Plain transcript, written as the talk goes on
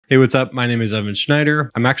Hey, what's up? My name is Evan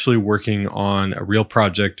Schneider. I'm actually working on a real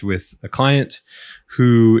project with a client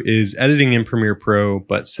who is editing in Premiere Pro,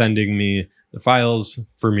 but sending me the files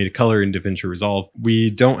for me to color in DaVinci Resolve.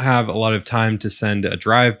 We don't have a lot of time to send a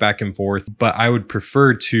drive back and forth, but I would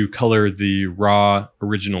prefer to color the raw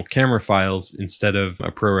original camera files instead of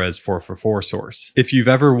a ProRes 444 source. If you've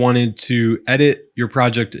ever wanted to edit your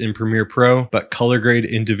project in Premiere Pro, but color grade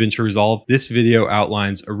in DaVinci Resolve, this video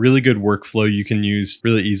outlines a really good workflow you can use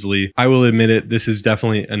really easily. I will admit it, this is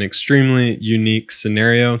definitely an extremely unique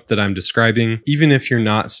scenario that I'm describing. Even if you're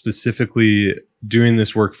not specifically doing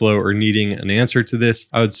this workflow or needing an answer to this,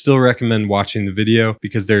 I would still recommend watching the video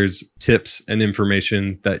because there's tips and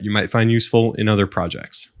information that you might find useful in other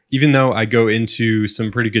projects. Even though I go into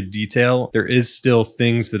some pretty good detail, there is still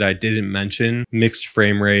things that I didn't mention: mixed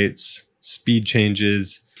frame rates, speed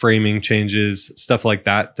changes, framing changes, stuff like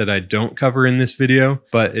that that I don't cover in this video.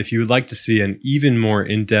 But if you would like to see an even more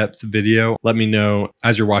in-depth video, let me know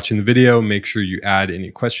as you're watching the video. Make sure you add any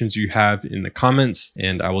questions you have in the comments,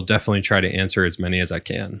 and I will definitely try to answer as many as I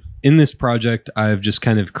can. In this project, I've just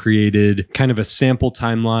kind of created kind of a sample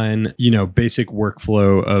timeline, basic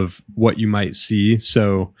workflow of what you might see.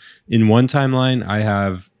 So in one timeline, I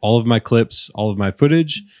have all of my clips, all of my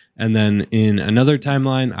footage. And then in another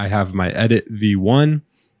timeline, I have my edit V1.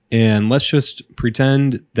 And let's just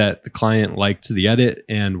pretend that the client liked the edit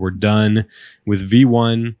and we're done with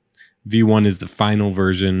V1. V1 is the final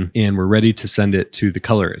version and we're ready to send it to the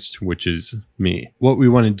colorist, which is me. What we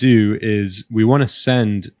want to do is we want to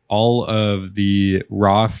send all of the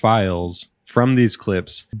raw files from these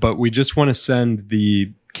clips, but we just want to send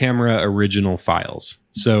the camera original files.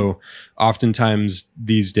 So oftentimes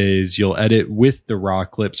these days you'll edit with the raw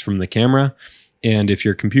clips from the camera. And if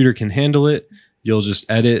your computer can handle it, you'll just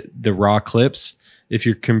edit the raw clips. If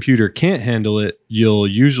your computer can't handle it, you'll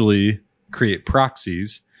usually create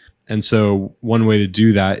proxies. And so one way to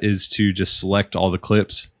do that is to just select all the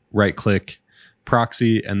clips, right click,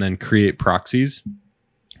 proxy, and then create proxies,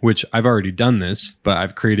 which I've already done this, but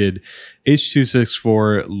I've created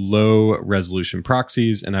H.264 low resolution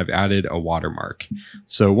proxies and I've added a watermark.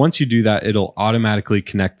 So once you do that, it'll automatically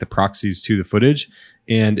connect the proxies to the footage.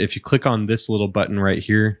 And if you click on this little button right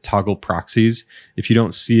here, toggle proxies, if you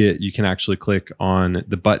don't see it, you can actually click on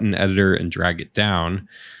the button editor and drag it down.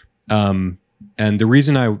 And the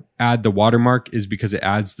reason I add the watermark is because it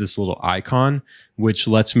adds this little icon, which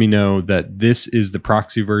lets me know that this is the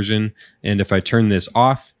proxy version. And if I turn this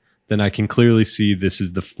off, then I can clearly see this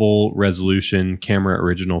is the full resolution camera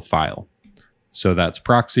original file. So that's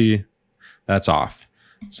proxy, that's off.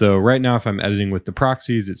 So right now, if I'm editing with the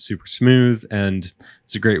proxies, it's super smooth and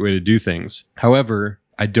it's a great way to do things. However,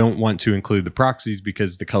 I don't want to include the proxies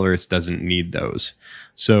because the colorist doesn't need those.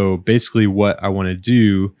 So basically what I want to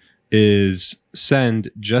do is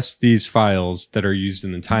send just these files that are used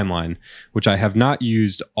in the timeline, which I have not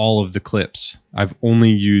used all of the clips. I've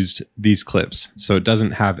only used these clips, so it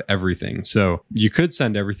doesn't have everything. So you could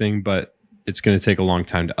send everything, but it's going to take a long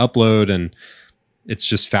time to upload, and it's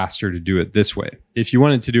just faster to do it this way. If you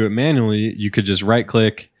wanted to do it manually, you could just right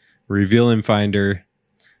click, reveal in Finder,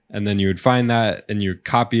 and then you would find that and you would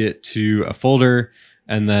copy it to a folder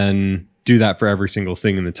and then do that for every single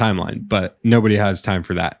thing in the timeline. But nobody has time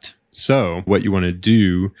for that. So what you want to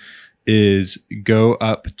do is go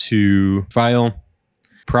up to File,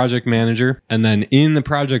 Project Manager, and then in the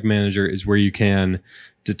Project Manager is where you can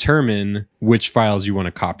determine which files you want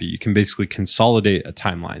to copy. You can basically consolidate a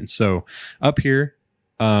timeline. So up here,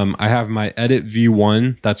 I have my edit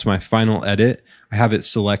V1. That's my final edit. I have it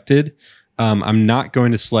selected. I'm not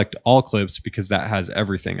going to select all clips because that has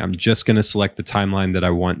everything. I'm just going to select the timeline that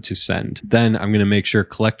I want to send. Then I'm going to make sure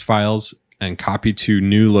collect files and copy to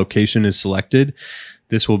new location is selected.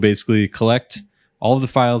 This will basically collect all of the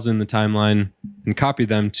files in the timeline and copy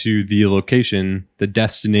them to the location, the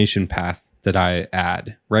destination path that I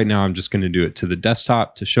add. Right now, I'm just going to do it to the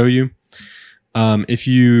desktop to show you. If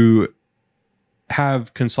you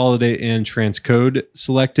have consolidate and transcode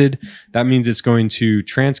selected, that means it's going to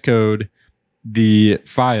transcode the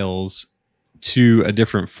files to a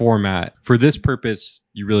different format. For this purpose,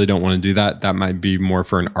 you really don't want to do that. That might be more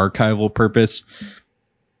for an archival purpose.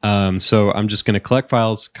 So I'm just going to collect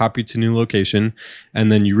files, copy to new location,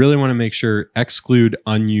 and then you really want to make sure exclude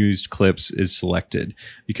unused clips is selected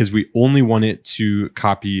because we only want it to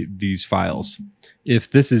copy these files.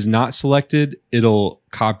 If this is not selected, it'll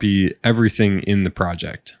copy everything in the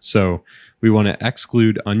project. So we want to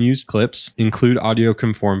exclude unused clips, include audio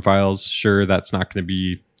conform files. Sure, that's not going to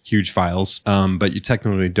be huge files, but you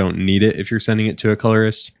technically don't need it if you're sending it to a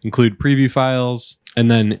colorist. Include preview files, And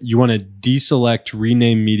then you want to deselect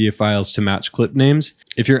rename media files to match clip names.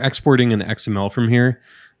 If you're exporting an XML from here,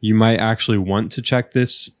 you might actually want to check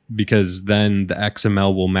this because then the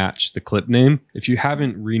XML will match the clip name. If you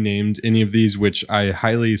haven't renamed any of these, which I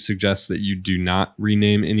highly suggest that you do not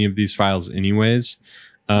rename any of these files anyways,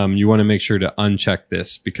 you want to make sure to uncheck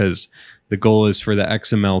this because the goal is for the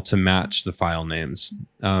XML to match the file names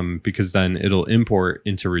because then it'll import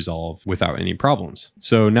into Resolve without any problems.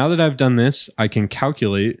 So now that I've done this, I can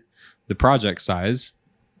calculate the project size.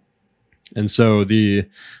 And so the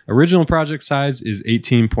original project size is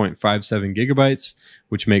 18.57 gigabytes,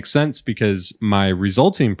 which makes sense because my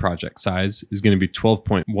resulting project size is going to be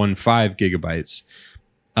 12.15 gigabytes,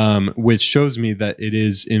 which shows me that it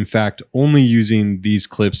is in fact only using these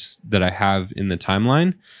clips that I have in the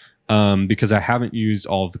timeline because I haven't used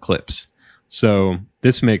all of the clips. So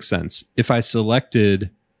this makes sense. If I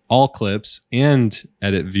selected all clips and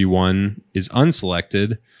edit v1 is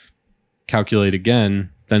unselected, calculate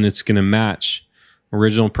again, then it's going to match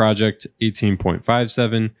original project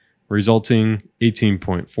 18.57, resulting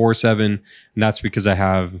 18.47. And that's because I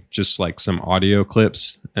have just like some audio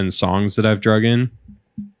clips and songs that I've drug in.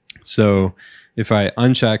 So if I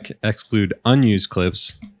uncheck exclude unused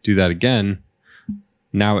clips, do that again,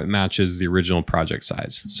 now it matches the original project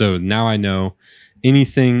size. So now I know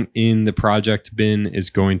anything in the project bin is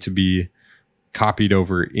going to be copied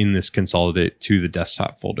over in this consolidate to the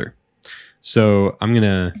desktop folder. So I'm going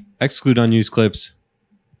to exclude unused clips,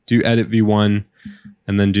 do edit v1,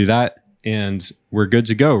 and then do that. And we're good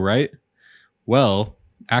to go, right? Well,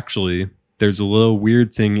 actually, there's a little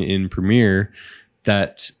weird thing in Premiere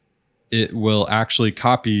that it will actually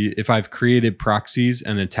copy if I've created proxies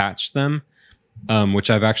and attached them, which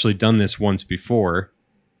I've actually done this once before.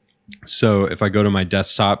 So if I go to my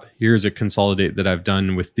desktop, here's a consolidate that I've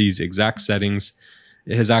done with these exact settings.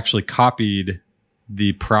 It has actually copied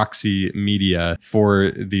the proxy media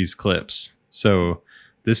for these clips. So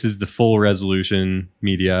this is the full resolution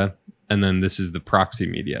media, and then this is the proxy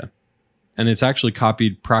media. And it's actually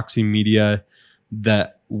copied proxy media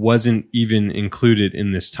that wasn't even included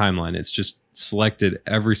in this timeline. It's just selected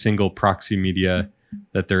every single proxy media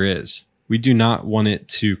that there is. We do not want it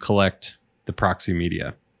to collect the proxy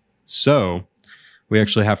media. So we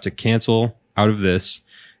actually have to cancel out of this,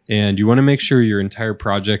 and you want to make sure your entire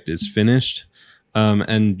project is finished.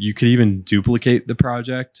 And you could even duplicate the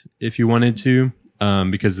project if you wanted to,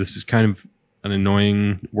 because this is kind of an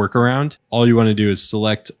annoying workaround. All you want to do is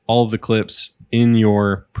select all of the clips in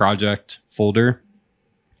your project folder,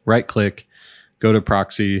 right click, go to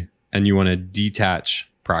proxy, and you want to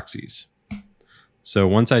detach proxies. So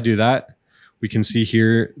once I do that, we can see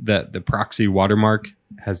here that the proxy watermark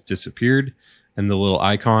has disappeared and the little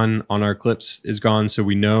icon on our clips is gone. So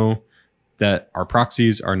we know that our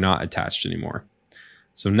proxies are not attached anymore.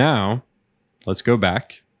 So now let's go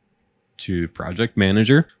back to Project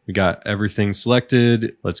Manager. We got everything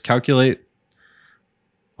selected. Let's calculate.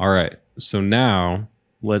 All right. So now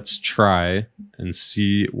let's try and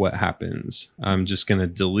see what happens. I'm just going to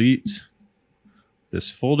delete this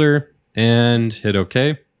folder and hit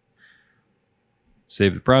OK.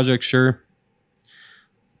 Save the project. Sure.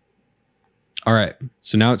 All right.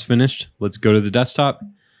 So now it's finished. Let's go to the desktop,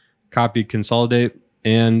 copy, consolidate,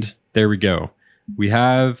 and there we go. We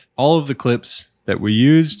have all of the clips that we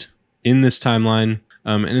used in this timeline,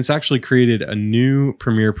 and it's actually created a new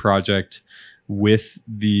Premiere project with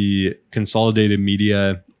the consolidated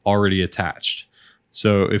media already attached.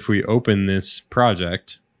 So if we open this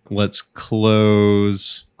project, let's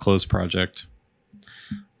close project.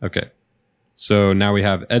 Okay, so now we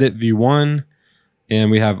have edit v1,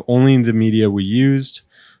 and we have only the media we used.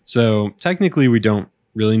 So technically we don't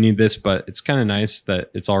really need this, but it's kind of nice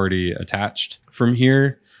that it's already attached. From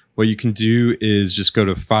here, what you can do is just go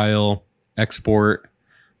to File, Export,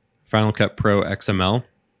 Final Cut Pro XML.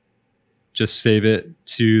 Just save it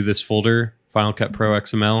to this folder, Final Cut Pro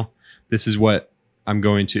XML. This is what I'm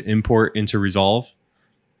going to import into Resolve.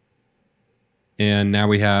 And now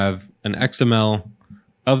we have an XML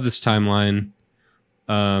of this timeline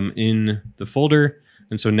in the folder.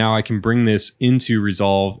 And so now I can bring this into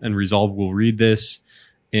Resolve, and Resolve will read this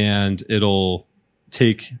and it'll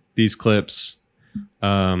take these clips.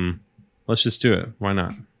 Let's just do it. Why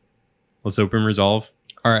not? Let's open Resolve.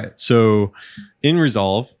 All right. So in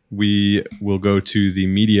Resolve, we will go to the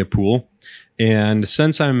media pool. And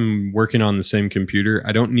since I'm working on the same computer,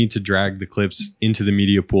 I don't need to drag the clips into the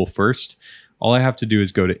media pool first. All I have to do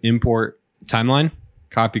is go to Import Timeline,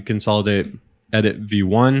 copy, consolidate, edit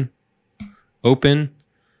v1, open,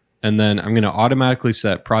 And then I'm going to automatically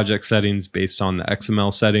set project settings based on the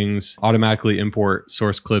XML settings, automatically import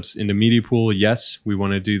source clips into media pool. Yes, we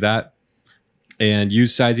want to do that. And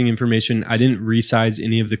use sizing information. I didn't resize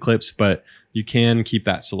any of the clips, but you can keep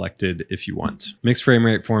that selected if you want. Mixed frame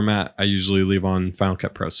rate format, I usually leave on Final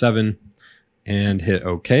Cut Pro 7 and hit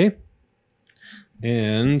OK.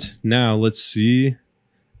 And now let's see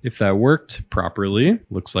if that worked properly.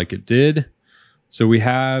 Looks like it did. So we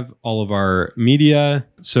have all of our media.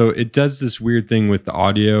 So it does this weird thing with the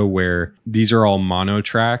audio where these are all mono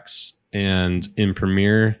tracks, and in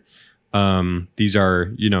Premiere, these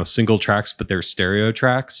are, you know, single tracks, but they're stereo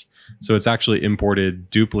tracks. So it's actually imported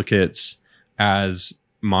duplicates as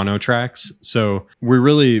mono tracks. So we're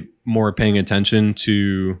really more paying attention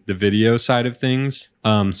to the video side of things.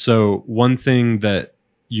 So one thing that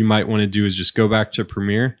you might want to do is just go back to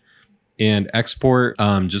Premiere and export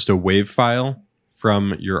just a WAV file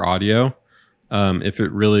from your audio, if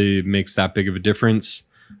it really makes that big of a difference.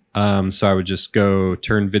 So I would just go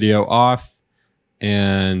turn video off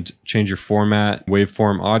and change your format,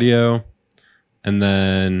 waveform audio, and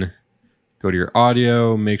then go to your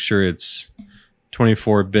audio, make sure it's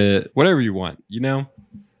 24-bit, whatever you want. You know,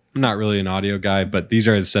 I'm not really an audio guy, but these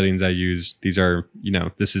are the settings I use. These are, you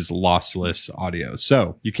know, this is lossless audio.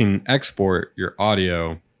 So you can export your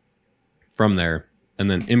audio from there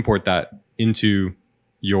and then import that into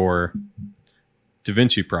your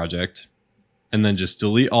DaVinci project, and then just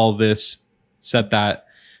delete all of this, set that,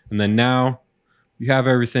 and then now you have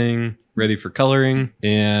everything ready for coloring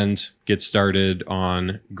and get started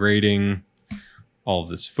on grading all of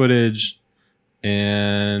this footage.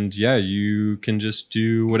 And yeah, you can just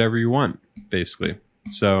do whatever you want, basically.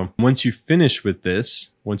 So once you finish with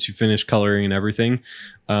this, once you finish coloring and everything,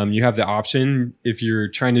 you have the option, if you're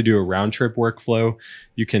trying to do a round trip workflow,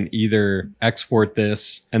 you can either export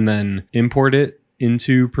this and then import it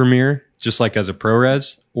into Premiere, just like as a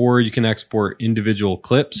ProRes, or you can export individual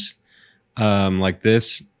clips like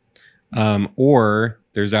this, or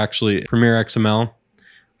there's actually Premiere XML.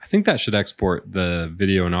 I think that should export the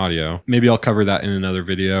video and audio. Maybe I'll cover that in another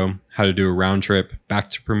video, how to do a round trip back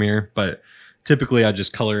to Premiere, but typically I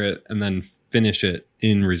just color it and then finish it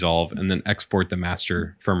in Resolve and then export the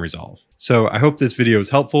master from Resolve. So I hope this video is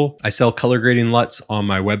helpful. I sell color grading LUTs on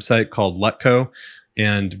my website called LUTco.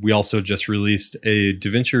 And we also just released a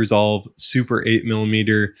DaVinci Resolve Super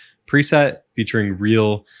 8mm preset featuring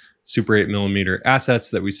real Super 8mm assets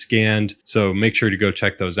that we scanned. So make sure to go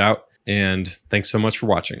check those out. And thanks so much for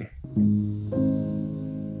watching.